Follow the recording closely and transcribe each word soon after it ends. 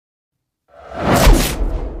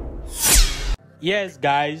Yes,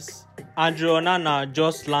 guys, Andre Onana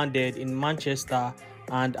just landed in Manchester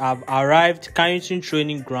and have arrived Carrington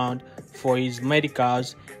training ground for his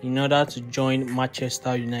medicals in order to join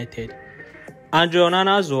Manchester United. Andre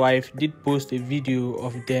Onana's wife did post a video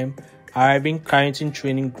of them arriving Carrington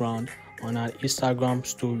training ground on her Instagram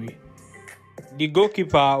story. The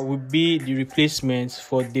goalkeeper will be the replacement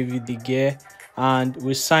for David De Gea and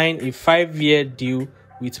will sign a 5-year deal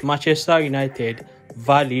with Manchester United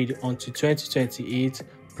valid until 2028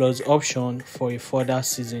 plus option for a further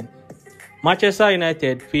season. Manchester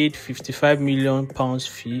United paid £55 million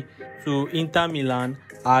fee to Inter Milan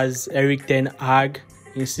as Erik Ten Hag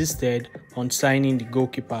insisted on signing the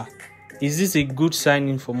goalkeeper. Is this a good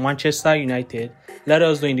signing for Manchester United? Let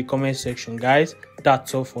us know in the comment section, guys.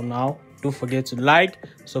 That's all for now. Don't forget to like,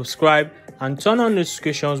 subscribe, and turn on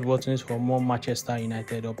notifications buttons for more Manchester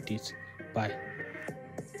United updates. Bye.